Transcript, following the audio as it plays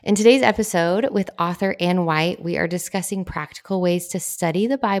In today's episode with author Ann White, we are discussing practical ways to study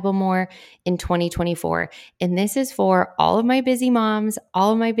the Bible more in 2024. And this is for all of my busy moms,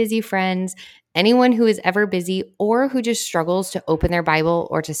 all of my busy friends, anyone who is ever busy or who just struggles to open their Bible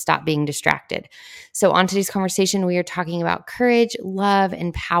or to stop being distracted. So on today's conversation, we are talking about courage, love,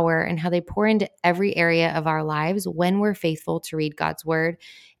 and power and how they pour into every area of our lives when we're faithful to read God's word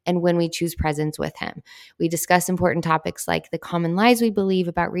and when we choose presence with Him. We discuss important topics like the common lies we believe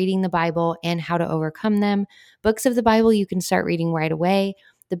about reading the Bible and how to overcome them, books of the Bible you can start reading right away,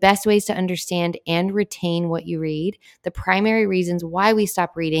 the best ways to understand and retain what you read, the primary reasons why we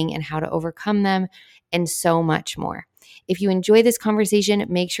stop reading and how to overcome them, and so much more. If you enjoy this conversation,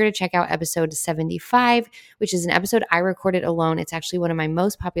 make sure to check out episode 75, which is an episode I recorded alone. It's actually one of my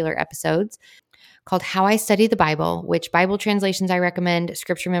most popular episodes, called How I Study the Bible, which Bible translations I recommend,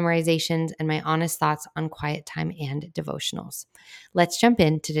 scripture memorizations, and my honest thoughts on quiet time and devotionals. Let's jump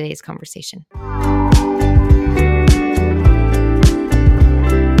into today's conversation.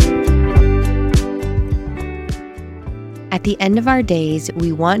 At the end of our days,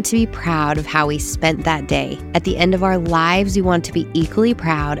 we want to be proud of how we spent that day. At the end of our lives, we want to be equally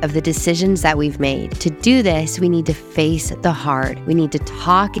proud of the decisions that we've made. To do this, we need to face the hard. We need to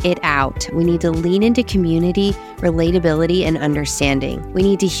talk it out. We need to lean into community, relatability, and understanding. We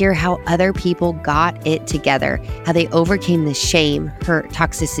need to hear how other people got it together, how they overcame the shame, hurt,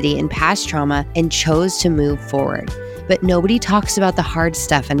 toxicity, and past trauma and chose to move forward. But nobody talks about the hard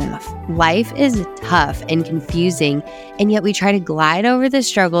stuff enough. Life is tough and confusing, and yet we try to glide over the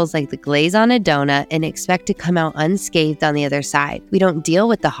struggles like the glaze on a donut and expect to come out unscathed on the other side. We don't deal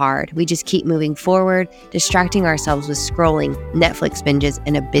with the hard. We just keep moving forward, distracting ourselves with scrolling, Netflix binges,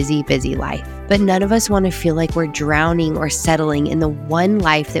 and a busy, busy life. But none of us want to feel like we're drowning or settling in the one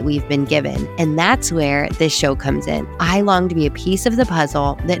life that we've been given. And that's where this show comes in. I long to be a piece of the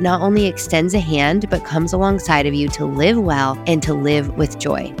puzzle that not only extends a hand, but comes alongside of you to live well and to live with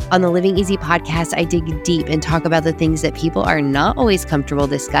joy. On the Living Easy podcast, I dig deep and talk about the things that people are not always comfortable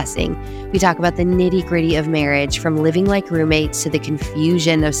discussing. We talk about the nitty-gritty of marriage, from living like roommates to the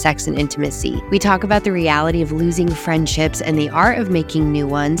confusion of sex and intimacy. We talk about the reality of losing friendships and the art of making new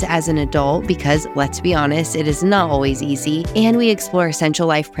ones as an adult, because let's be honest, it is not always easy. And we explore essential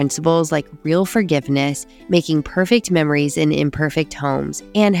life principles like real forgiveness, making perfect memories in imperfect homes,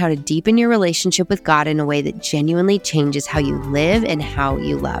 and how to deepen your relationship with God in a way that genuinely changes how you live and how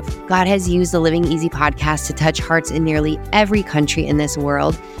you love. God has used the Living Easy podcast to touch hearts in nearly every country in this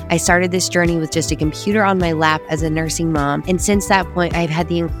world. I started this journey with just a computer on my lap as a nursing mom, and since that point, I've had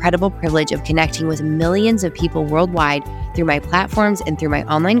the incredible privilege of connecting with millions of people worldwide through my platforms and through my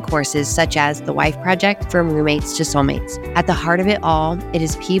online courses such as The Wife Project, From Roommates to Soulmates. At the heart of it all, it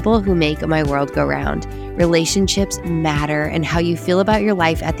is people who make my world go round. Relationships matter, and how you feel about your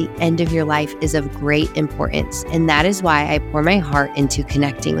life at the end of your life is of great importance. And that is why I pour my heart into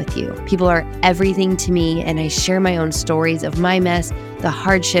connecting with you. People are everything to me, and I share my own stories of my mess, the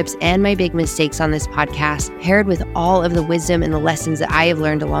hardships, and my big mistakes on this podcast, paired with all of the wisdom and the lessons that I have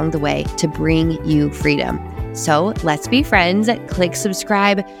learned along the way to bring you freedom. So let's be friends. Click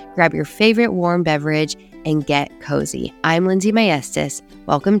subscribe, grab your favorite warm beverage, and get cozy. I'm Lindsay Maestas.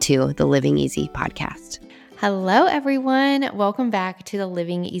 Welcome to the Living Easy podcast. Hello, everyone. Welcome back to the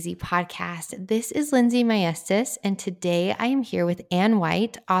Living Easy podcast. This is Lindsay Maestas, and today I am here with Ann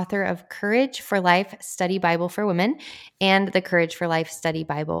White, author of Courage for Life Study Bible for Women and the Courage for Life Study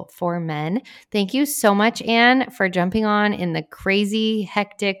Bible for Men. Thank you so much, Ann, for jumping on in the crazy,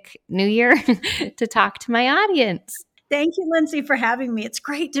 hectic new year to talk to my audience. Thank you, Lindsay, for having me. It's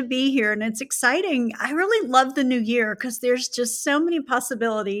great to be here, and it's exciting. I really love the new year because there's just so many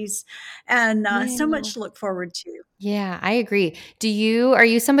possibilities and so much to look forward to. Yeah, I agree. Are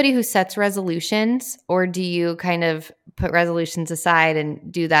you somebody who sets resolutions, or do you kind of put resolutions aside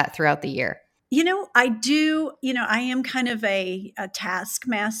and do that throughout the year? I do, I am kind of a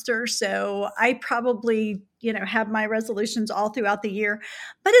taskmaster, so I probably, have my resolutions all throughout the year.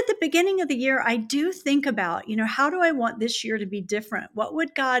 But at the beginning of the year, I do think about, how do I want this year to be different? What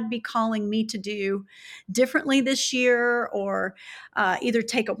would God be calling me to do differently this year, or either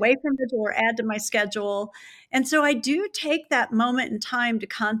take away from it or add to my schedule? And so I do take that moment in time to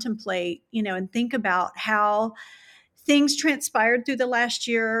contemplate, and think about how things transpired through the last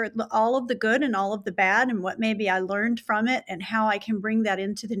year, all of the good and all of the bad, and what maybe I learned from it, and how I can bring that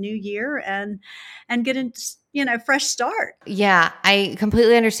into the new year and get a fresh start. Yeah, I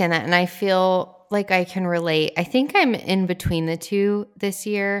completely understand that. And I feel like I can relate. I think I'm in between the two this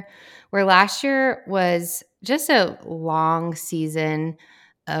year, where last year was just a long season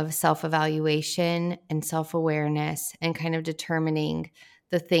of self-evaluation and self-awareness and kind of determining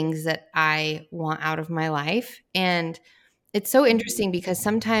the things that I want out of my life. And it's so interesting because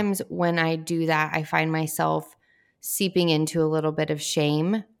sometimes when I do that, I find myself seeping into a little bit of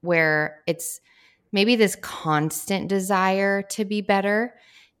shame where it's maybe this constant desire to be better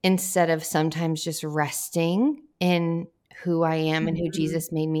instead of sometimes just resting in who I am and who Mhm.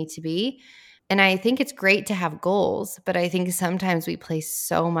 Jesus made me to be. And I think it's great to have goals, but I think sometimes we place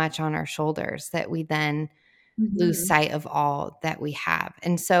so much on our shoulders that we then lose Mhm. sight of all that we have.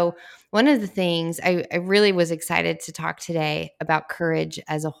 And so, one of the things I really was excited to talk today about courage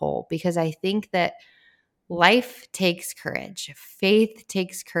as a whole, because I think that life takes courage, faith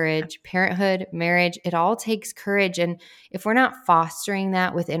takes courage, parenthood, marriage, it all takes courage. And if we're not fostering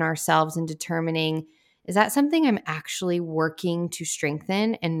that within ourselves and determining, is that something I'm actually working to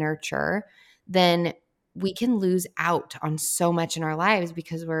strengthen and nurture, then we can lose out on so much in our lives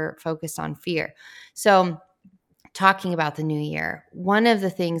because we're focused on fear. So, talking about the new year, one of the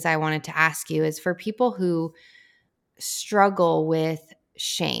things I wanted to ask you is for people who struggle with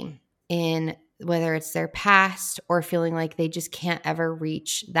shame in whether it's their past or feeling like they just can't ever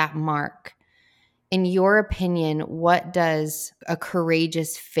reach that mark. In your opinion, what does a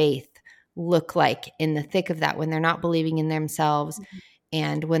courageous faith look like in the thick of that when they're not believing in themselves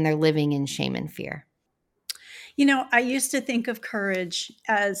and when they're living in shame and fear? I used to think of courage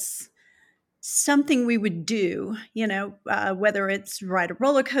as something we would do, whether it's ride a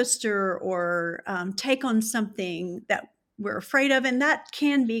roller coaster or take on something that we're afraid of, and that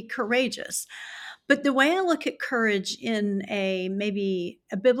can be courageous. But the way I look at courage in a maybe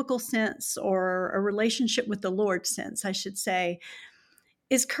a biblical sense or a relationship with the Lord sense, I should say,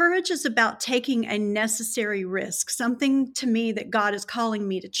 is courage is about taking a necessary risk, something to me that God is calling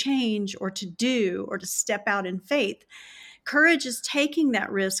me to change or to do or to step out in faith. Courage is taking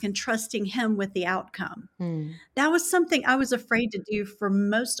that risk and trusting Him with the outcome. Hmm. That was something I was afraid to do for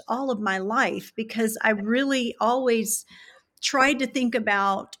most all of my life because I really always tried to think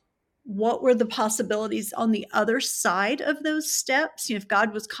about what were the possibilities on the other side of those steps. If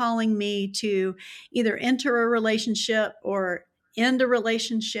God was calling me to either enter a relationship or end a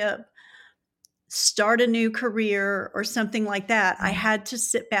relationship, start a new career, or something like that, I had to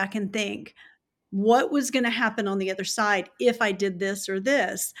sit back and think, what was going to happen on the other side if I did this or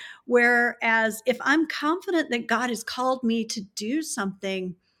this? Whereas if I'm confident that God has called me to do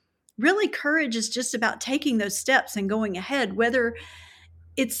something, really courage is just about taking those steps and going ahead, whether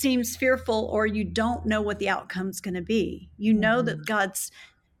it seems fearful or you don't know what the outcome's going to be. You know that Mhm. God's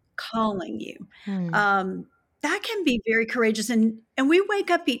calling you. Hmm. Um, that can be very courageous. And we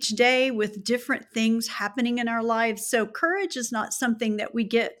wake up each day with different things happening in our lives. So courage is not something that we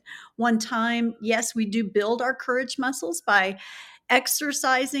get one time. Yes, we do build our courage muscles by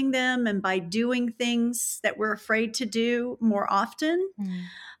exercising them and by doing things that we're afraid to do more often,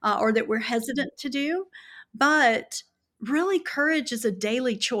 Hmm. or that we're hesitant to do. But really, courage is a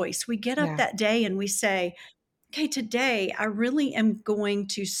daily choice. We get up Yeah. that day and we say, okay, today I really am going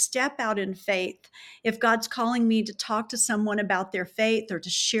to step out in faith. If God's calling me to talk to someone about their faith or to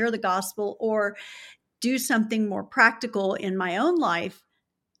share the gospel or do something more practical in my own life,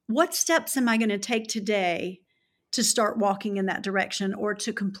 what steps am I going to take today to start walking in that direction or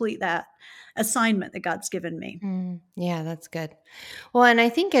to complete that assignment that God's given me? Yeah, that's good. Well, and I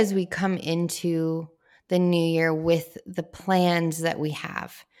think as we come into the new year with the plans that we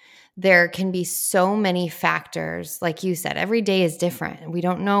have, there can be so many factors. Like you said, every day is different. We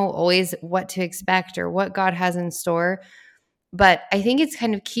don't know always what to expect or what God has in store. But I think it's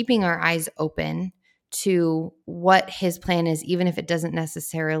kind of keeping our eyes open to what his plan is, even if it doesn't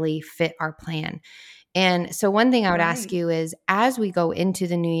necessarily fit our plan. And so, one thing I would ask Right. you is as we go into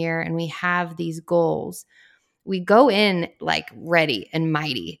the new year and we have these goals, we go in like ready and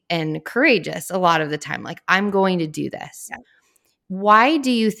mighty and courageous a lot of the time. Like, I'm going to do this. Yeah. Why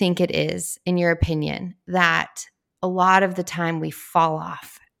do you think it is, in your opinion, that a lot of the time we fall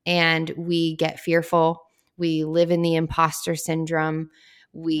off and we get fearful? We live in the imposter syndrome.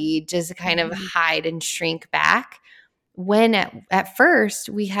 We just kind of Mhm. hide and shrink back when at first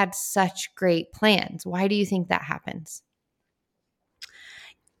we had such great plans. Why do you think that happens?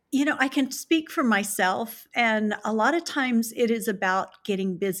 I can speak for myself, and a lot of times it is about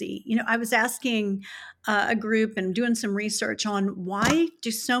getting busy. I was asking a group and doing some research on why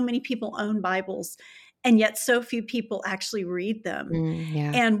do so many people own Bibles, and yet so few people actually read them.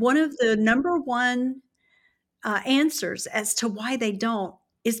 Yeah. And one of the number one answers as to why they don't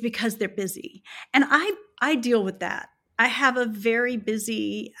is because they're busy. And I deal with that.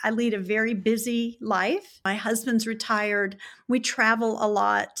 I lead a very busy life. My husband's retired. We travel a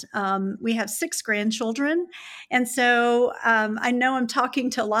lot. We have 6 grandchildren. And so I know I'm talking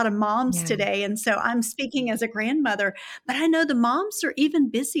to a lot of moms Yeah. today. And so I'm speaking as a grandmother, but I know the moms are even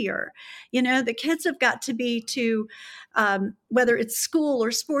busier. The kids have got to be to, whether it's school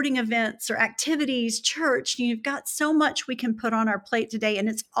or sporting events or activities, church, you've got so much we can put on our plate today, and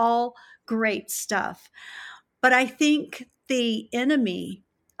it's all great stuff. But I think the enemy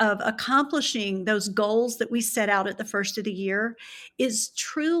of accomplishing those goals that we set out at the first of the year is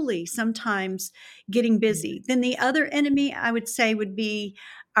truly sometimes getting busy. Then the other enemy, I would say, would be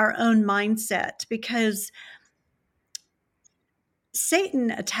our own mindset, because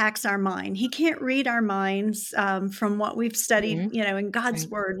Satan attacks our mind. He can't read our minds. From what we've studied, Mhm. in God's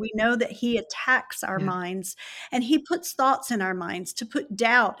Right. word, we know that he attacks our Yeah. minds, and he puts thoughts in our minds to put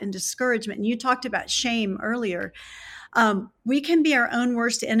doubt and discouragement. And you talked about shame earlier. We can be our own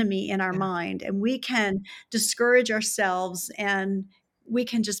worst enemy in our Yeah. mind, and we can discourage ourselves, and we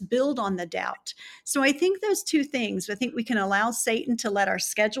can just build on the doubt. So I think those two things, I think we can allow Satan to let our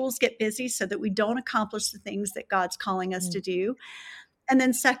schedules get busy so that we don't accomplish the things that God's calling us to Mm. do. And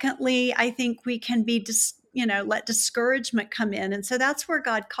then secondly, I think we can let discouragement come in. And so that's where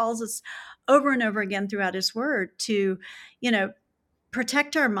God calls us over and over again throughout his word to, you know,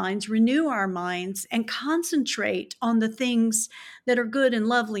 protect our minds, renew our minds, and concentrate on the things that are good and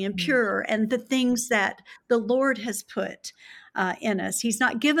lovely and Mm. pure, and the things that the Lord has put in us. He's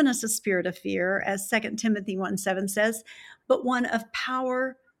not given us a spirit of fear, as 2 Timothy 1:7 says, but one of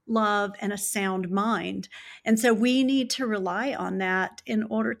power, love, and a sound mind. And so we need to rely on that in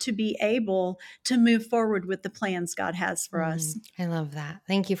order to be able to move forward with the plans God has for us. I love that.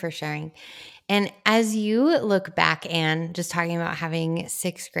 Thank you for sharing. And as you look back, Anne, just talking about having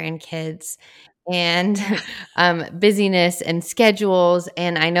 6 grandkids Yeah. and busyness and schedules,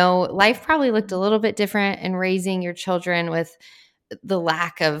 and I know life probably looked a little bit different in raising your children with the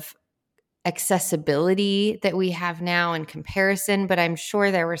lack of accessibility that we have now in comparison, but I'm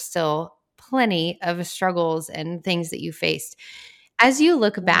sure there were still plenty of struggles and things that you faced. As you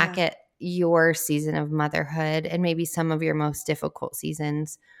look back Yeah. at your season of motherhood and maybe some of your most difficult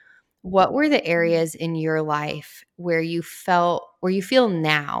seasons, what were the areas in your life where you feel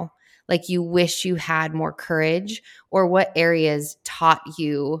now like you wish you had more courage, or what areas taught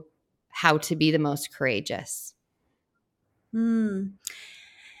you how to be the most courageous? Mm.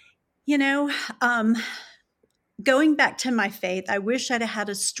 You know, um, Going back to my faith, I wish I'd had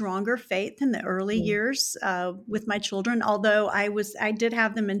a stronger faith in the early Mm. years with my children. Although I did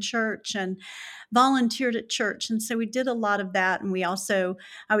have them in church and volunteered at church, and so we did a lot of that. And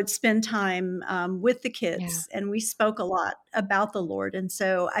I would spend time with the Yeah. kids, and we spoke a lot about the Lord, and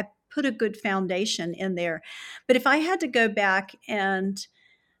so I put a good foundation in there. But if I had to go back and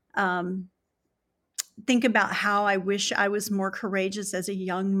um, think about how I wish I was more courageous as a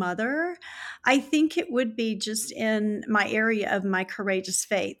young mother, I think it would be just in my area of my courageous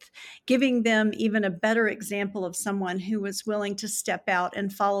faith, giving them even a better example of someone who was willing to step out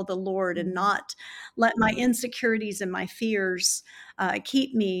and follow the Lord and Mm. not let my insecurities and my fears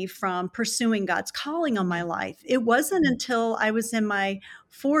keep me from pursuing God's calling on my Yeah. life. It wasn't until I was in my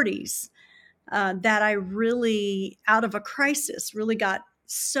 40s that I really, out of a crisis, really got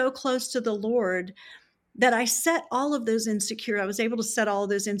so close to the Lord that I was able to set all of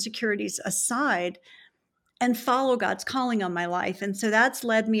those insecurities aside and follow God's calling on my life. And so that's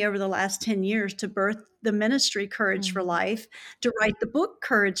led me over the last 10 years to birth the ministry Courage for Mm. Life, to write the book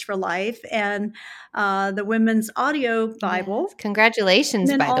Courage for Life, and the women's audio Yes. Bible. And Congratulations,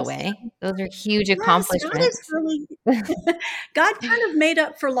 then by the also, way. Those are huge yes, God is accomplishments. really God kind of made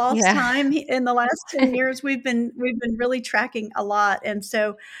up for lost Yeah. time. In the last 10 years, we've been really tracking a lot, and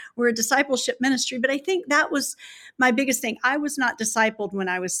so we're a discipleship ministry, but I think that was my biggest thing. I was not discipled when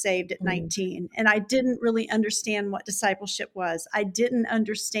I was saved at Mm. 19, and I didn't really understand what discipleship was. I didn't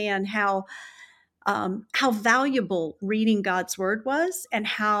understand how valuable reading God's word was, and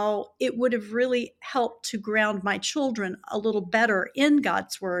how it would have really helped to ground my children a little better in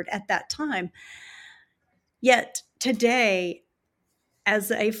God's word at that time. Yet today, as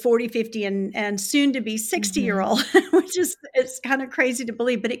a 40, 50, and soon to be 60-year Mhm. old, which is it's kind of crazy to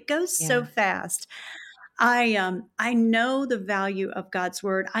believe, but it goes so Yeah. fast. I know the value of God's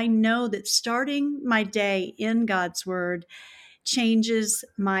word. I know that starting my day in God's word changes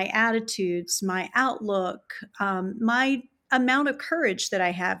my attitudes, my outlook, my amount of courage that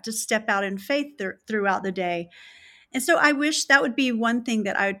I have to step out in faith throughout the day. And so I wish that would be one thing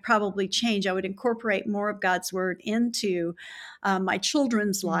that I would probably change. I would incorporate more of God's word into my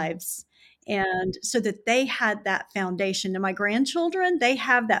children's Mm. lives. And so that they had that foundation. And my grandchildren, they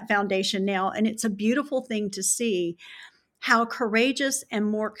have that foundation now. And it's a beautiful thing to see how courageous and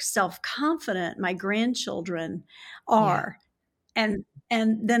more self-confident my grandchildren Yeah. are. And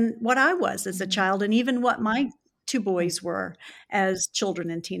then what I was as a child, and even what my two boys were as children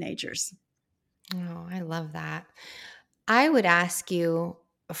and teenagers. Oh, I love that. I would ask you,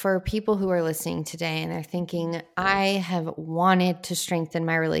 for people who are listening today and they're thinking, I have wanted to strengthen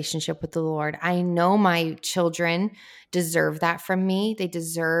my relationship with the Lord. I know my children deserve that from me. They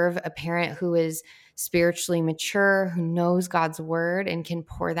deserve a parent who is spiritually mature, who knows God's word and can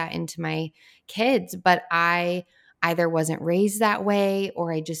pour that into my kids. But I either wasn't raised that way,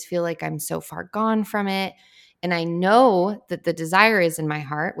 or I just feel like I'm so far gone from it. And I know that the desire is in my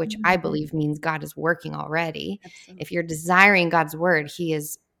heart, which I believe means God is working already. Absolutely. If you're desiring God's word, he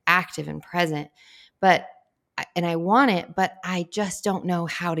is active and present. And I want it, but I just don't know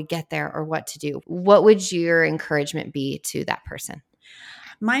how to get there or what to do. What would your encouragement be to that person?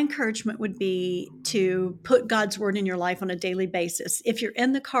 My encouragement would be to put God's word in your life on a daily basis. If you're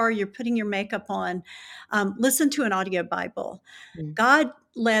in the car, you're putting your makeup on, listen to an audio Bible. Mm. God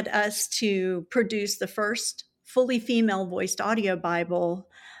led us to produce the first fully female voiced audio Bible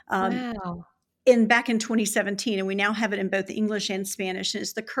Wow. back in 2017, and we now have it in both English and Spanish. And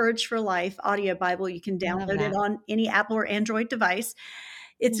it's the Courage for Life audio Bible. You can I love download it that. on any Apple or Android device.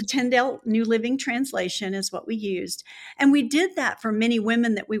 It's a Tyndale New Living Translation is what we used. And we did that for many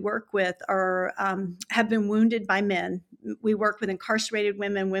women that we work with or have been wounded by men. We work with incarcerated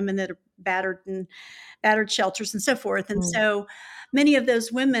women, women that are battered in battered shelters and so forth. And so many of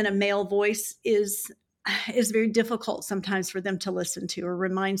those women, a male voice is very difficult sometimes for them to listen to, or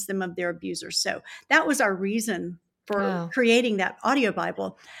reminds them of their abusers. So that was our reason for Wow. creating that audio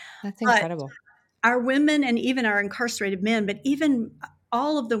Bible. That's But incredible. our women and even our incarcerated men, but even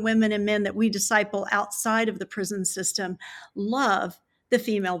all of the women and men that we disciple outside of the prison system love the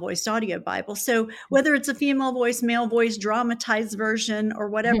female voiced audio Bible. So whether it's a female voice, male voice, dramatized version, or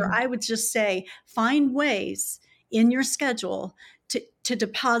whatever, I would just say find ways in your schedule to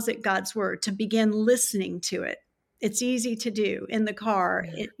deposit God's word, to begin listening to it. It's easy to do in the car,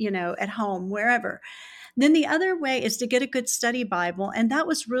 at home, wherever. Then the other way is to get a good study Bible. And that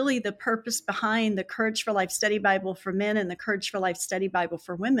was really the purpose behind the Courage for Life Study Bible for men and the Courage for Life Study Bible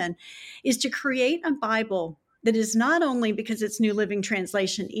for women, is to create a Bible that is not only, because it's New Living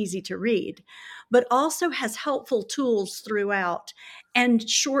Translation, easy to read, but also has helpful tools throughout and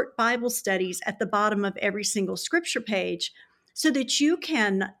short Bible studies at the bottom of every single scripture page, so that you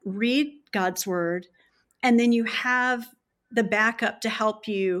can read God's word and then you have the backup to help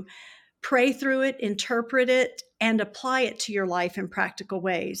you pray through it, interpret it, and apply it to your life in practical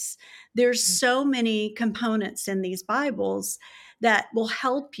ways. There's so many components in these Bibles that will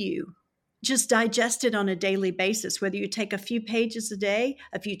help you just digest it on a daily basis, whether you take a few pages a day,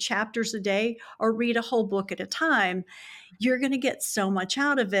 a few chapters a day, or read a whole book at a time. You're going to get so much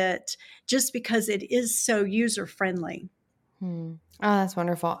out of it just because it is so user friendly. Oh, that's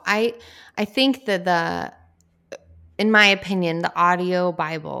wonderful. I think that in my opinion, the audio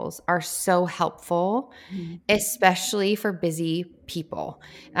Bibles are so helpful, especially for busy people.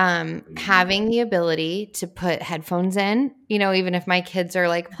 Having the ability to put headphones in, even if my kids are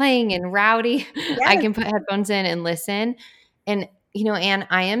like playing and rowdy, I can put headphones in and listen. And, Anne,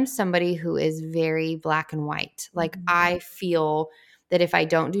 I am somebody who is very black and white. Like I feel that if I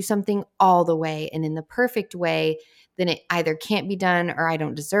don't do something all the way and in the perfect way, then it either can't be done, or I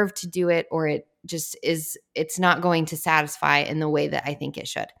don't deserve to do it, or it's not going to satisfy in the way that I think it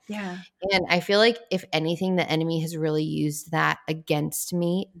should. Yeah. And I feel like if anything, the enemy has really used that against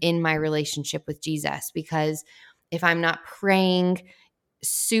me in my relationship with Jesus, because if I'm not praying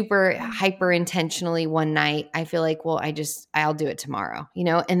super hyper intentionally one night, I feel like, well, I'll do it tomorrow,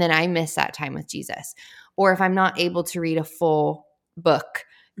 and then I miss that time with Jesus. Or if I'm not able to read a full book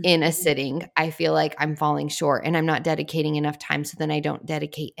in a sitting, I feel like I'm falling short and I'm not dedicating enough time. So then I don't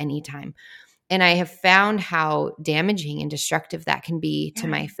dedicate any time. And I have found how damaging and destructive that can be to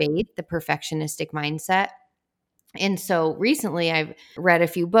my faith, the perfectionistic mindset. And so recently I've read a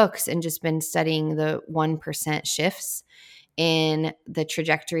few books and just been studying the 1% shifts in the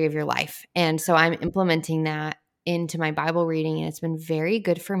trajectory of your life. And so I'm implementing that into my Bible reading, and it's been very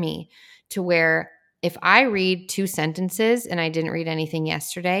good for me, to where if I read 2 sentences and I didn't read anything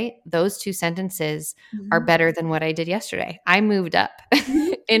yesterday, those 2 sentences are better than what I did yesterday. I moved up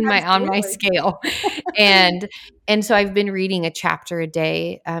on my scale. And so I've been reading a chapter a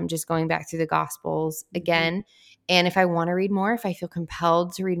day, just going back through the Gospels again. And if I want to read more, if I feel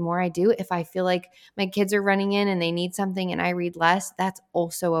compelled to read more, I do. If I feel like my kids are running in and they need something and I read less, that's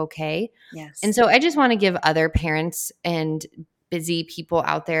also okay. Yes. And so I just want to give other parents and busy people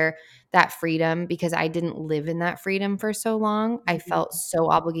out there that freedom, because I didn't live in that freedom for so long. I felt so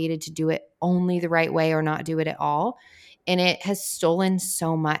obligated to do it only the right way or not do it at all. And it has stolen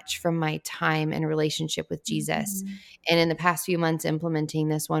so much from my time and relationship with Jesus. And in the past few months, implementing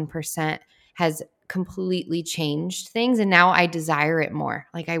this 1% has completely changed things. And now I desire it more.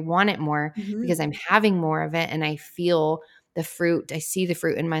 Like I want it more because I'm having more of it and I feel the fruit. I see the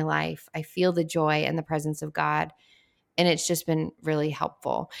fruit in my life. I feel the joy and the presence of God. And it's just been really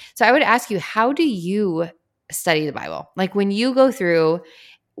helpful. So I would ask you, how do you study the Bible? Like when you go through,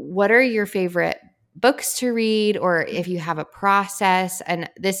 what are your favorite books to read, or if you have a process? And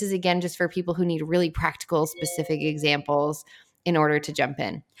this is, again, just for people who need really practical, specific examples in order to jump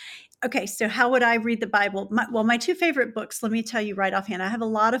in. Okay, so how would I read the Bible? My two favorite books, let me tell you right offhand. I have a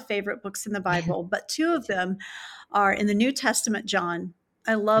lot of favorite books in the Bible, but two of them are in the New Testament, John.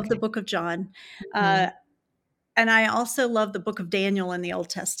 I love the book of John. And I also love the book of Daniel in the Old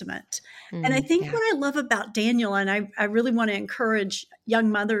Testament. And I think what I love about Daniel, and I really want to encourage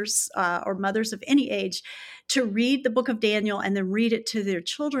young mothers or mothers of any age to read the book of Daniel and then read it to their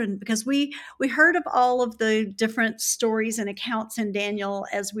children, because we heard of all of the different stories and accounts in Daniel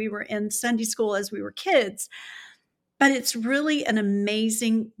as we were in Sunday school, as we were kids. But it's really an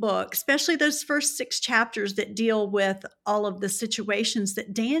amazing book, especially those first 6 chapters that deal with all of the situations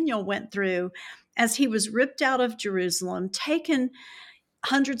that Daniel went through as he was ripped out of Jerusalem, taken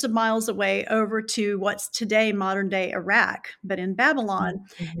hundreds of miles away over to what's today modern day Iraq, but in Babylon,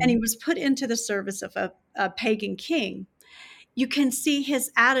 and he was put into the service of a pagan king. You can see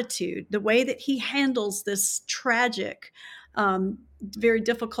his attitude, the way that he handles this tragic, very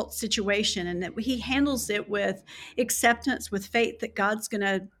difficult situation, and that he handles it with acceptance, with faith that God's going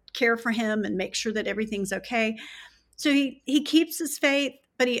to care for him and make sure that everything's okay. So he keeps his faith,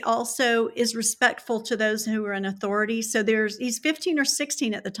 but he also is respectful to those who are in authority. So he's 15 or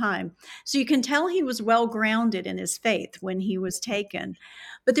 16 at the time. So you can tell he was well grounded in his faith when he was taken.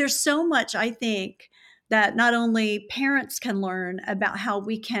 But there's so much, I think, that not only parents can learn about how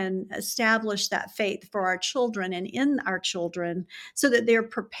we can establish that faith for our children and in our children so that they're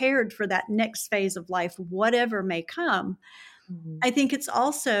prepared for that next phase of life, whatever may come. I think it's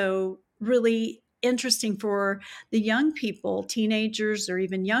also really interesting for the young people, teenagers or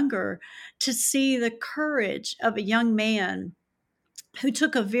even younger, to see the courage of a young man who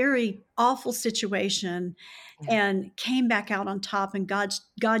took a very awful situation and came back out on top, and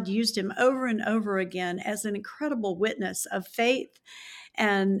God used him over and over again as an incredible witness of faith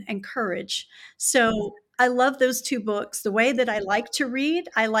and courage. So I love those two books. The way that I like to read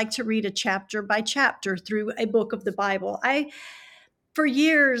a chapter by chapter through a book of the Bible. For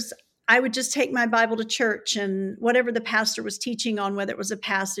years, I would just take my Bible to church, and whatever the pastor was teaching on, whether it was a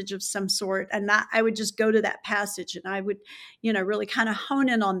passage of some sort, and I would just go to that passage and I would, really kind of hone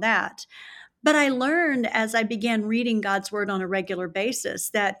in on that. But I learned as I began reading God's word on a regular basis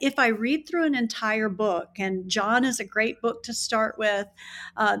that if I read through an entire book, and John is a great book to start with,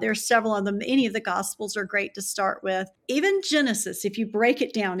 there are several of them, any of the Gospels are great to start with. Even Genesis, if you break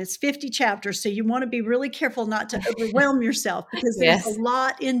it down, it's 50 chapters. So you want to be really careful not to overwhelm yourself, because there's a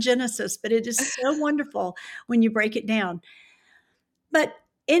lot in Genesis, but it is so wonderful when you break it down. But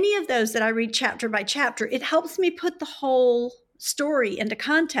any of those that I read chapter by chapter, it helps me put the whole story into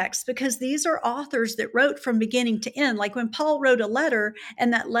context, because these are authors that wrote from beginning to end. Like when Paul wrote a letter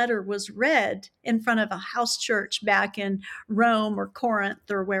and that letter was read in front of a house church back in Rome or Corinth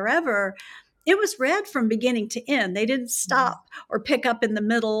or wherever, it was read from beginning to end. They didn't stop or pick up in the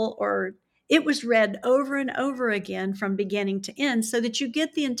middle, or it was read over and over again from beginning to end, so that you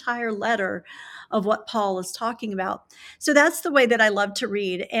get the entire letter of what Paul is talking about. So that's the way that I love to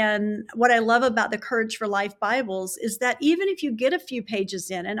read. And what I love about the Courage for Life Bibles is that even if you get a few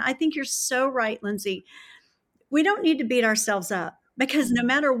pages in, and I think you're so right, Lindsay, we don't need to beat ourselves up, because no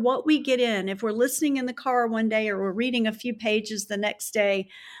matter what we get in, if we're listening in the car one day or we're reading a few pages the next day,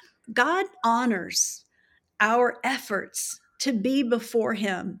 God honors our efforts to be before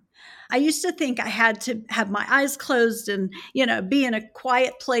him. I used to think I had to have my eyes closed and, be in a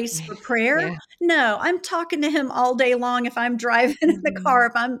quiet place for prayer. No, I'm talking to him all day long. If I'm driving in the car,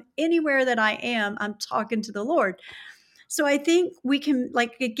 if I'm anywhere that I am, I'm talking to the Lord. So I think we can,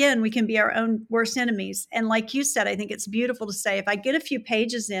 like, again, we can be our own worst enemies. And like you said, I think it's beautiful to say, if I get a few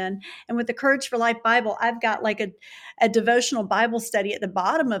pages in, and with the Courage for Life Bible, I've got like a devotional Bible study at the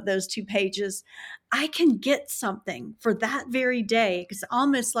bottom of those 2 pages, I can get something for that very day. It's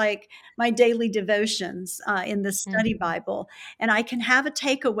almost like my daily devotions in the study Mhm. Bible. And I can have a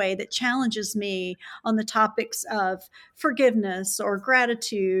takeaway that challenges me on the topics of forgiveness or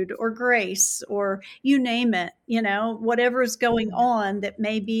gratitude or grace, or you name it, whatever is going on that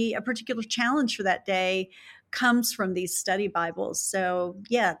may be a particular challenge for that day comes from these study Bibles. So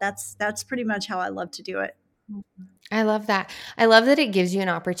yeah, that's pretty much how I love to do it. I love that. I love that it gives you an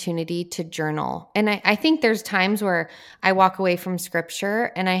opportunity to journal. And I think there's times where I walk away from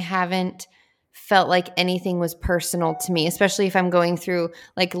scripture and I haven't felt like anything was personal to me, especially if I'm going through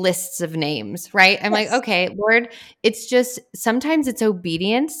like lists of names, right? I'm like, Yes. okay, Lord, it's just sometimes it's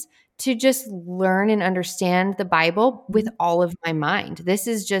obedience to just learn and understand the Bible with Mhm. all of my mind. This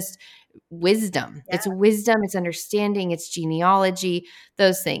is just wisdom. Yeah. It's wisdom, it's understanding, it's genealogy,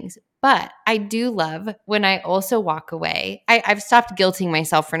 those things. But I do love when I also walk away. I've stopped guilting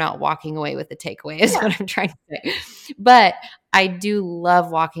myself for not walking away with a takeaway, is Yeah. what I'm trying to say. But I do love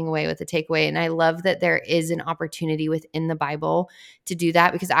walking away with a takeaway. And I love that there is an opportunity within the Bible to do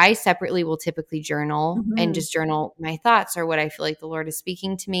that, because I separately will typically journal and Mhm. just journal my thoughts or what I feel like the Lord is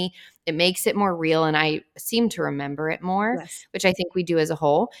speaking to me. It makes it more real and I seem to remember it more, Yes. which I think we do as a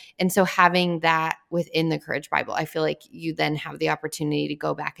whole. And so having that within the Courage Bible, I feel like you then have the opportunity to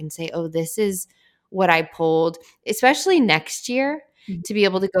go back and say, oh, this is what I pulled, especially next year, Mhm. to be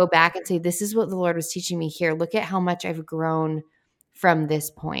able to go back and say, this is what the Lord was teaching me here. Look at how much I've grown from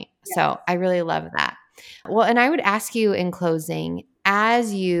this point. So Yes. I really love that. Well, and I would ask you in closing,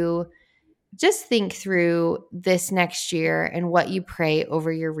 as you just think through this next year and what you pray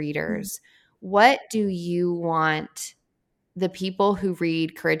over your Mhm. readers, what do you want the people who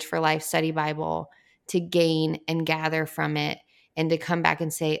read Courage for Life Study Bible to gain and gather from it, and to come back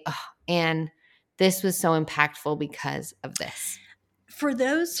and say, oh, and this was so impactful because of this? For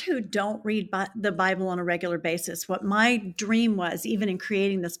those who don't read the Bible on a regular basis, what my dream was, even in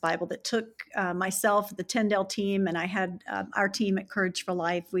creating this Bible, that took myself, the Tyndale team, and I had our team at Courage for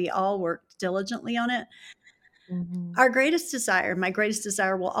Life, we all worked diligently on it. Mhm. Our greatest desire, my greatest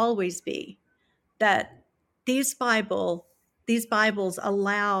desire will always be that these Bible these Bibles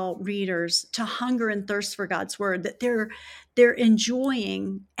allow readers to hunger and thirst for God's word, that they're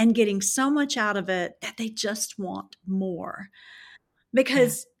enjoying and getting so much out of it that they just want more. Yeah.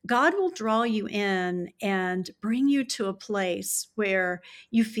 Because God will draw you in and bring you to a place where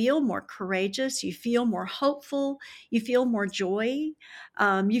you feel more courageous, you feel more hopeful, you feel more joy,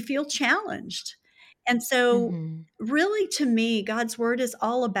 you feel challenged. And so, Mhm. really, to me, God's word is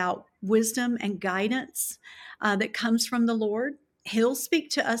all about wisdom and guidance that comes from the Lord. He'll speak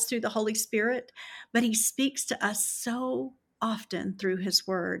to us through the Holy Spirit, but He speaks to us so often through His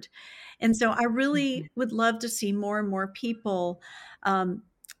word. And so, I Mhm. really would love to see more and more people um,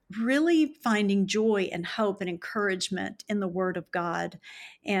 really finding joy and hope and encouragement in the Word of God,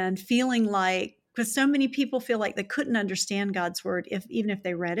 and feeling like, because so many people feel like they couldn't understand God's Word if even if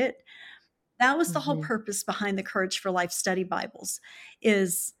they read it. That was the whole Mhm. purpose behind the Courage for Life study Bibles,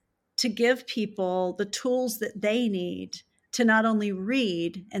 is to give people the tools that they need to not only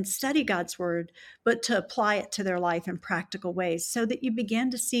read and study God's word, but to apply it to their life in practical ways, so that you begin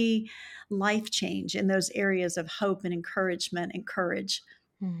to see life change in those areas of hope and encouragement and courage.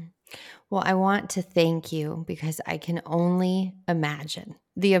 Mhm. Well, I want to thank you because I can only imagine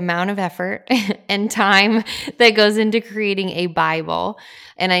the amount of effort and time that goes into creating a Bible.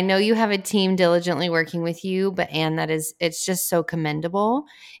 And I know you have a team diligently working with you, but Anne, it's just so commendable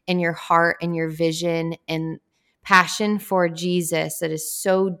in your heart and your vision and passion for Jesus that is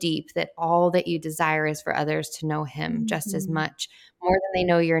so deep that all that you desire is for others to know him just as Mhm. much, more than they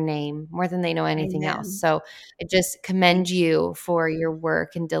know your name, more than they know anything else. Amen. So I just commend Thank you. you for your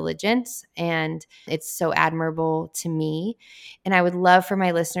work and diligence. And it's so admirable to me. And I would love for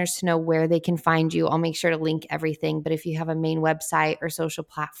my listeners to know where they can find you. I'll make sure to link everything. But if you have a main website or social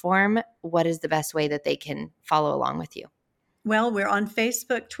platform, what is the best way that they can follow along with you? Well, we're on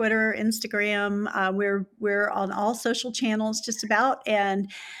Facebook, Twitter, Instagram. We're on all social channels just about,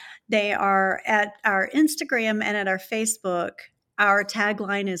 and they are at our Instagram and at our Facebook. Our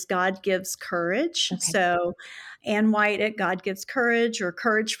tagline is God Gives Courage. Okay. So, Ann White at God Gives Courage, or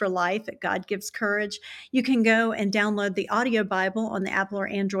Courage for Life at God Gives Courage. You can go and download the audio Bible on the Apple or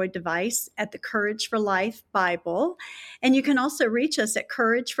Android device at the Courage for Life Bible. And you can also reach us at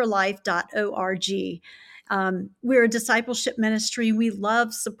courageforlife.org. We're a discipleship ministry. We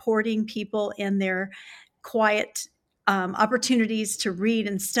love supporting people in their quiet opportunities to read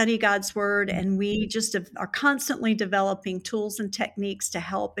and study God's word. And we just are constantly developing tools and techniques to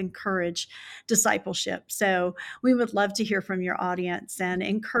help encourage discipleship. So we would love to hear from your audience and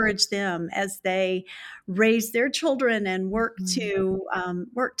encourage them as they raise their children and work to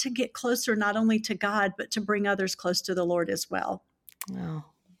get closer, not only to God, but to bring others close to the Lord as well. Oh,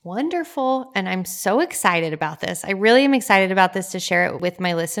 wonderful. And I'm so excited about this. I really am excited about this to share it with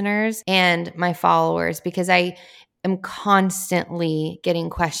my listeners and my followers, because I am constantly getting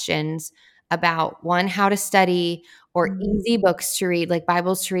questions about, one, how to study, or easy books to read, like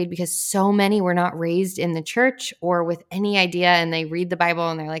Bibles to read, because so many were not raised in the church or with any idea. And they read the Bible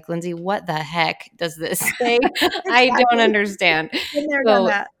and they're like, Lindsay, what the heck does this say? I don't understand. Been there, done So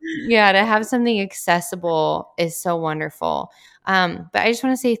that. yeah, to have something accessible is so wonderful. But I just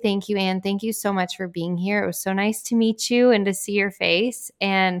want to say thank you, Anne. Thank you so much for being here. It was so nice to meet you and to see your face.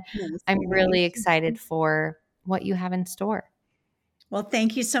 And Yes, I'm really indeed. excited for what you have in store. Well,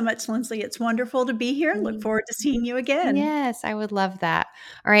 thank you so much, Lindsay. It's wonderful to be here. Look forward to seeing you again. Yes, I would love that.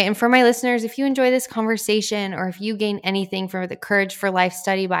 All right. And for my listeners, if you enjoy this conversation, or if you gain anything from the Courage for Life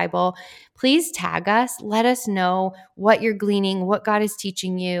Study Bible, please tag us. Let us know what you're gleaning, what God is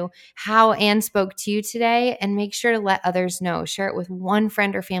teaching you, how Anne spoke to you today, and make sure to let others know. Share it with one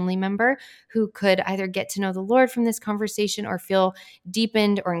friend or family member who could either get to know the Lord from this conversation or feel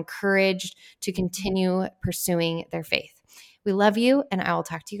deepened or encouraged to continue pursuing their faith. We love you, and I will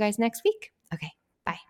talk to you guys next week. Okay.